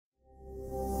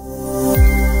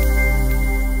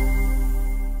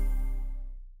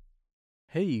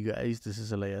Hey guys, this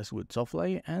is Elias with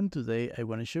Softly, and today I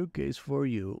want to showcase for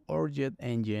you our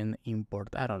JetEngine import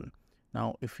add-on.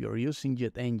 Now, if you're using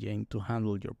JetEngine to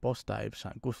handle your post types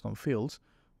and custom fields,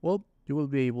 well, you will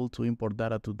be able to import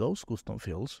data to those custom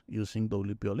fields using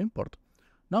WPL import.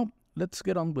 Now, let's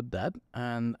get on with that,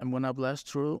 and I'm going to blast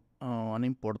through an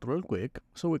import real quick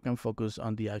so we can focus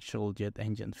on the actual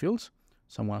JetEngine fields.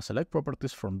 So I'm going to select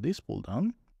properties from this pull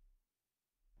down,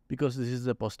 because this is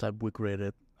the post type we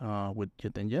created with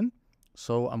JetEngine.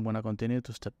 So I'm going to continue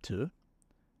to step 2.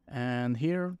 And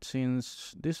here,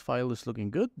 since this file is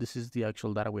looking good, this is the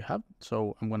actual data we have.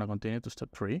 So I'm going to continue to step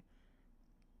 3.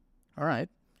 All right.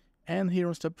 And here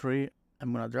on step 3,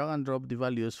 I'm going to drag and drop the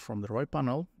values from the right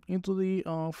panel into the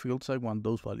fields I want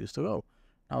those values to go.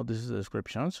 Now, this is the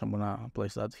description, so I'm going to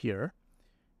place that here.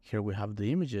 Here we have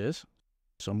the images.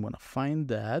 So I'm going to find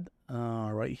that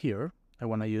right here. I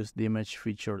want to use the image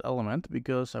featured element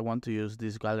because I want to use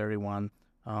this gallery one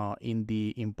in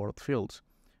the import fields.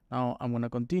 Now I'm going to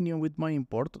continue with my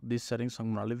import. These settings,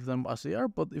 I'm going to leave them as they are,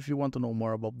 but if you want to know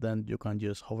more about them, you can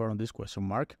just hover on this question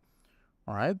mark.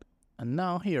 All right. And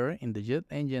now here in the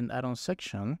JetEngine add-on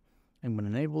section, I'm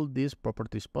going to enable this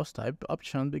properties post type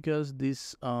option because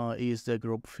this is the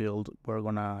group field we're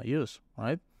going to use,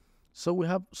 right? So we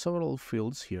have several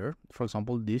fields here. For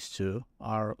example, these two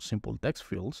are simple text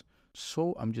fields.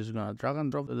 So I'm just going to drag and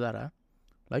drop the data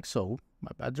like so,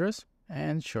 map address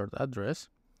and short address.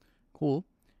 Cool.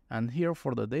 And here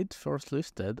for the date first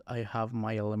listed, I have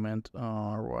my element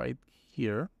right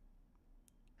here.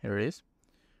 Here it is.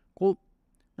 Cool.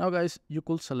 Now guys, you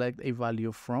could select a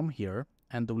value from here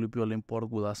and WPL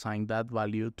import will assign that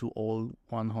value to all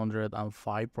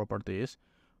 105 properties.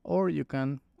 Or you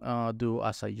can do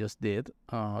as I just did,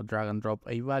 drag and drop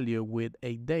a value with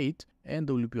a date, and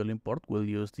WPL import will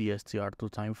use the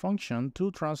str2time function to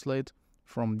translate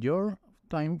from your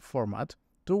time format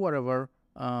to whatever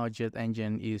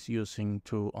JetEngine is using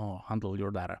to handle your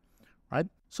data, right?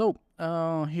 So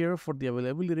here for the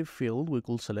availability field, we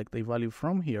could select a value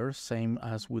from here, same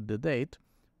as with the date,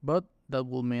 but that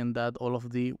will mean that all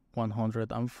of the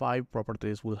 105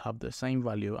 properties will have the same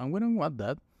value, and we don't want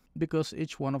that, because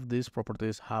each one of these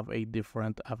properties have a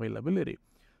different availability.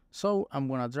 So I'm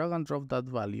going to drag and drop that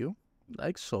value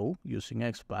like so using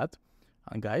XPath.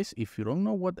 And guys, if you don't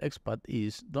know what XPath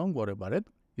is, don't worry about it.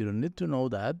 You don't need to know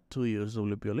that to use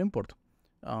WPL import.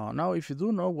 Now, if you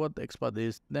do know what XPath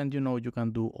is, then you know you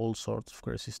can do all sorts of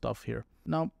crazy stuff here.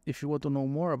 Now, if you want to know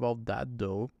more about that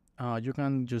though, you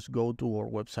can just go to our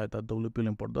website at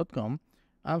wplimport.com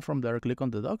and from there click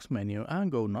on the docs menu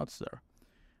and go nuts there.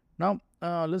 Now,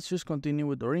 let's just continue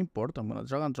with our import. I'm going to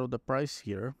drag and drop the price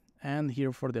here. And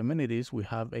here for the amenities, we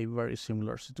have a very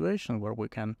similar situation where we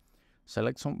can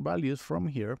select some values from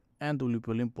here and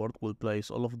WPL import will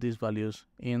place all of these values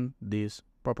in these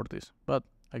properties. But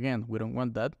again, we don't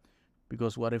want that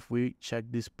because what if we check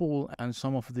this pool and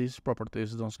some of these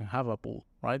properties don't have a pool,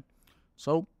 right?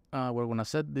 So we're going to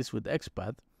set this with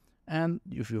XPath. And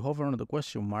if you hover on the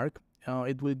question mark,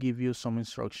 it will give you some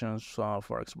instructions for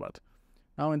XPath.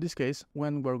 Now, in this case,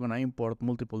 when we're going to import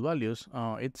multiple values,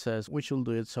 it says we should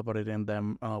do it separating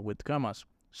them with commas.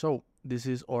 So this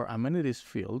is our amenities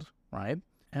field, right?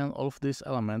 And all of these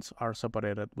elements are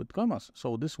separated with commas.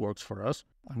 So this works for us.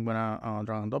 I'm going to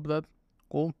drag and drop that.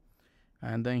 Cool.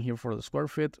 And then here for the square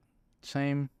feet,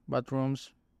 same.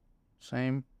 Bathrooms,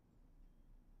 same.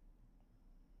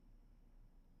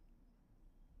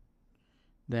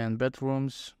 Then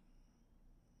bedrooms.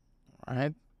 All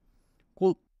right.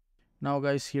 Cool. Now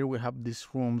guys, here we have this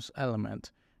rooms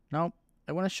element. Now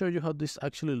I want to show you how this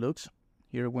actually looks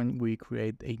here when we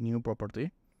create a new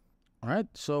property. All right,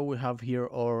 so we have here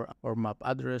our map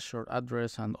address, short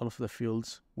address, and all of the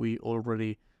fields we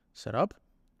already set up,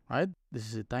 right? This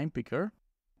is a time picker.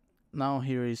 Now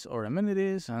here is our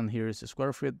amenities, and here is the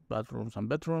square feet, bathrooms and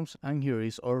bedrooms, and here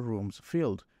is our rooms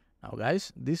field. Now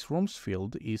guys, this rooms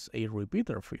field is a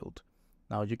repeater field.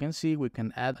 Now you can see we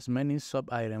can add as many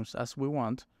sub items as we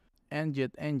want, and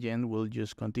JetEngine will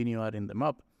just continue adding them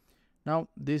up. Now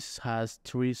this has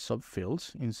 3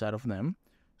 subfields inside of them,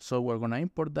 so we're going to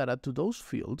import data to those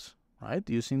fields, right,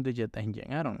 using the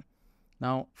JetEngine add-on.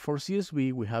 Now for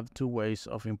CSV, we have 2 ways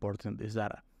of importing this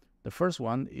data. The first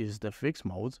one is the fixed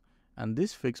mode, and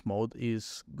this fixed mode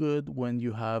is good when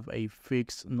you have a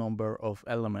fixed number of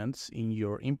elements in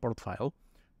your import file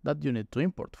that you need to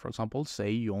import. For example,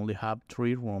 say you only have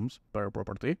 3 rooms per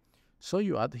property, so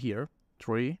you add here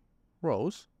 3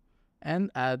 rows and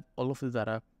add all of the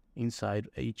data inside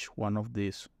each one of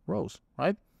these rows,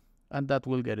 right? And that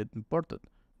will get it imported.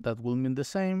 That will mean the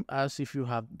same as if you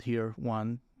have here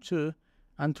 1, 2,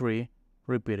 and 3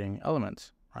 repeating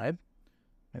elements, right?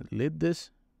 delete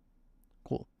this.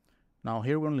 Cool. Now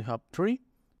here we only have 3,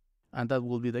 and that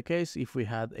will be the case if we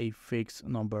had a fixed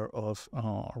number of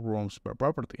rooms per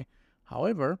property.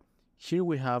 However, here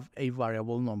we have a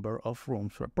variable number of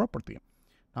rooms per property.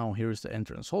 Now here is the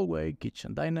entrance hallway,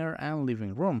 kitchen diner, and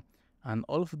living room, and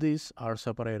all of these are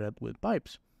separated with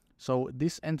pipes. So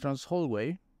this entrance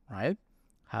hallway, right,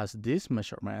 has these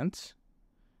measurements,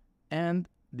 and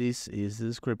this is the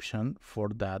description for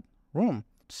that room.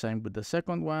 Same with the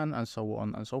second one, and so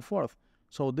on and so forth.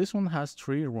 So this one has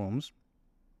 3 rooms,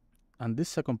 and this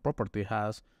second property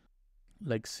has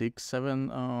like 6,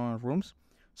 7 rooms.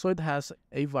 So it has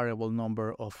a variable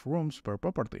number of rooms per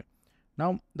property.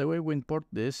 Now, the way we import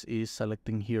this is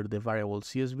selecting here the variable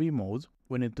CSV mode.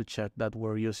 We need to check that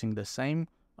we're using the same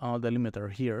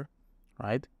delimiter here,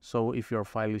 right? So if your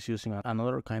file is using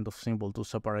another kind of symbol to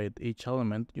separate each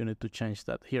element, you need to change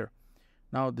that here.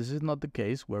 Now, this is not the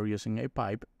case. We're using a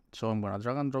pipe. So I'm going to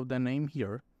drag and drop the name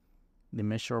here, the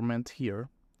measurement here,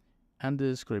 and the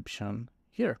description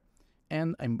here.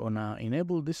 And I'm going to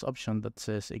enable this option that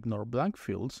says ignore blank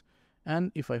fields.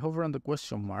 And if I hover on the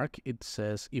question mark, it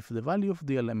says if the value of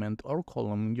the element or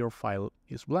column in your file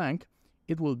is blank,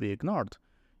 it will be ignored.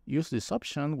 Use this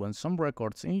option when some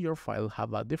records in your file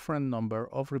have a different number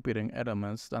of repeating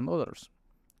elements than others.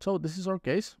 So this is our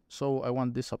case. So I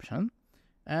want this option,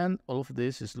 and all of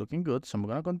this is looking good. So I'm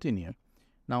going to continue.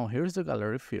 Now here's the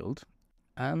gallery field,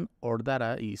 and our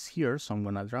data is here. So I'm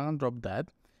going to drag and drop that.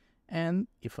 And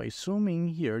if I zoom in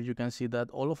here, you can see that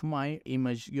all of my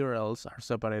image URLs are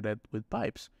separated with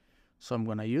pipes. So I'm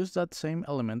going to use that same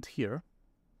element here,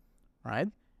 right?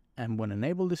 I'm going to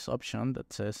enable this option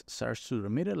that says search to the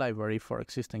media library for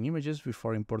existing images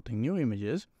before importing new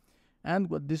images. And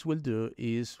what this will do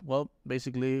is, well,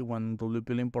 basically when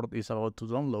WPL import is about to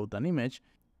download an image,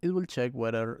 it will check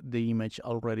whether the image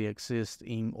already exists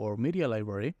in our media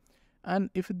library.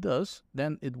 And if it does,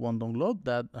 then it won't download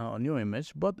that new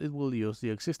image, but it will use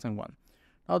the existing one.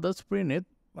 Now that's pretty neat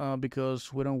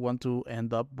because we don't want to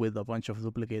end up with a bunch of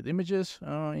duplicate images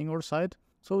in our site.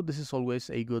 So this is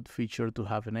always a good feature to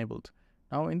have enabled.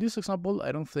 Now in this example,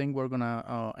 I don't think we're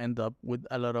gonna end up with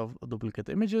a lot of duplicate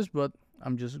images, but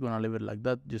I'm just gonna leave it like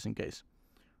that just in case.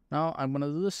 Now I'm gonna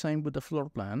do the same with the floor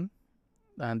plan.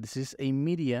 And this is a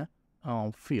media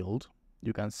field.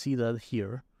 You can see that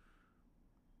here.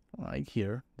 Right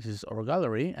here, this is our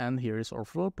gallery, and here is our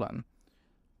floor plan.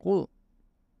 Cool.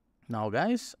 Now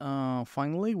guys,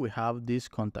 finally we have this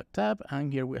contact tab,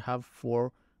 and here we have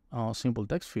 4 simple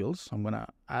text fields. I'm gonna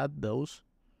add those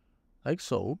like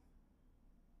so.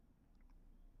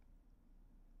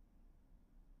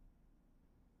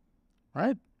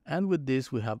 Right, and with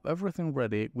this we have everything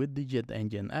ready with the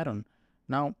JetEngine add-on.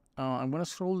 Now I'm gonna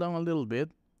scroll down a little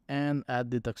bit and add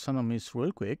the taxonomies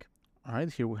real quick. All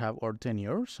right, here we have our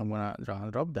tenure, so I'm going to drag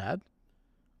and drop that.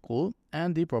 Cool.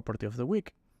 And the property of the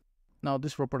week. Now,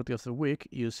 this property of the week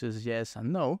uses yes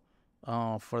and no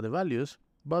for the values,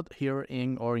 but here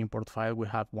in our import file, we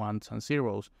have ones and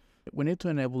zeros. We need to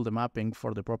enable the mapping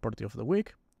for the property of the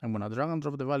week. I'm going to drag and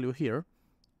drop the value here,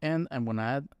 and I'm going to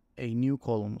add a new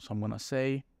column. So I'm going to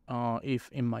say if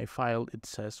in my file it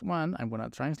says 1, I'm going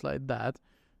to translate that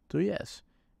to yes.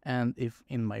 And if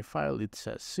in my file it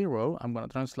says 0, I'm going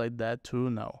to translate that to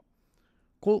no.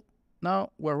 Cool. Now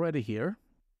we're ready here.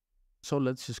 So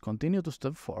let's just continue to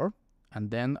step 4. And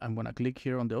then I'm going to click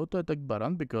here on the auto detect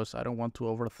button because I don't want to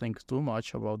overthink too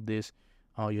much about this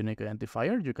unique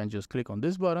identifier. You can just click on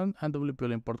this button and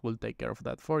WPL import will take care of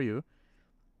that for you.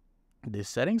 These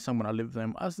settings, I'm going to leave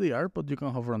them as they are, but you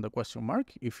can hover on the question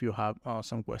mark if you have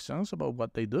some questions about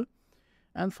what they do.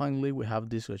 And finally, we have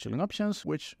these scheduling options,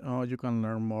 which you can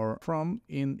learn more from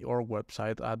in our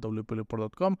website at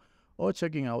wplimport.com or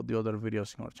checking out the other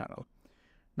videos in our channel.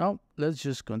 Now, let's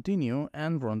just continue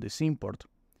and run this import.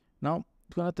 Now,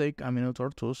 it's going to take a minute or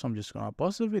 2, so I'm just going to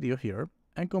pause the video here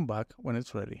and come back when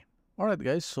it's ready. Alright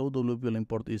guys, so WPL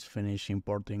import is finished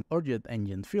importing our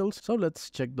JetEngine fields, so let's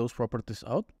check those properties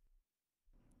out.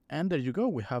 And there you go,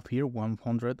 we have here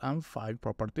 105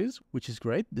 properties, which is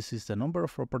great. This is the number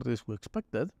of properties we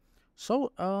expected.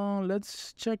 So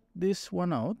let's check this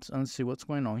one out and see what's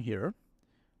going on here.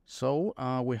 So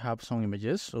we have some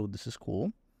images, so this is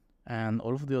cool. And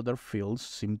all of the other fields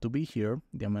seem to be here.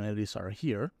 The amenities are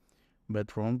here.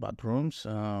 Bedroom, bathrooms,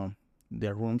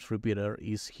 the rooms repeater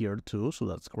is here too, so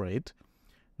that's great.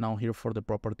 Now here for the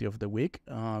property of the week,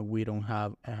 we don't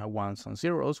have ones and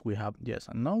zeros. We have yes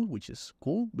and no, which is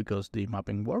cool because the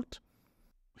mapping worked.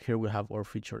 Here we have our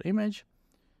featured image.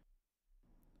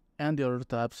 And the other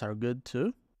tabs are good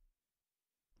too.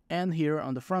 And here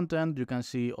on the front end, you can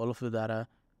see all of the data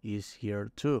is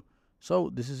here too.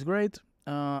 So this is great.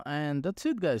 And that's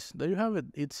it, guys. There you have it.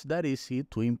 It's that easy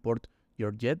to import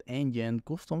your JetEngine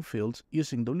custom fields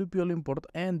using WPL import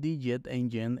and the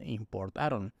JetEngine import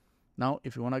add-on. Now,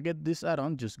 if you want to get this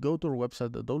add-on, just go to our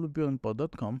website at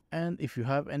wplimport.com, and if you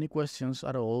have any questions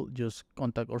at all, just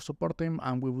contact our support team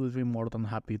and we will be more than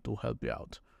happy to help you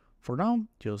out. For now,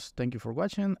 just thank you for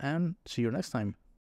watching and see you next time.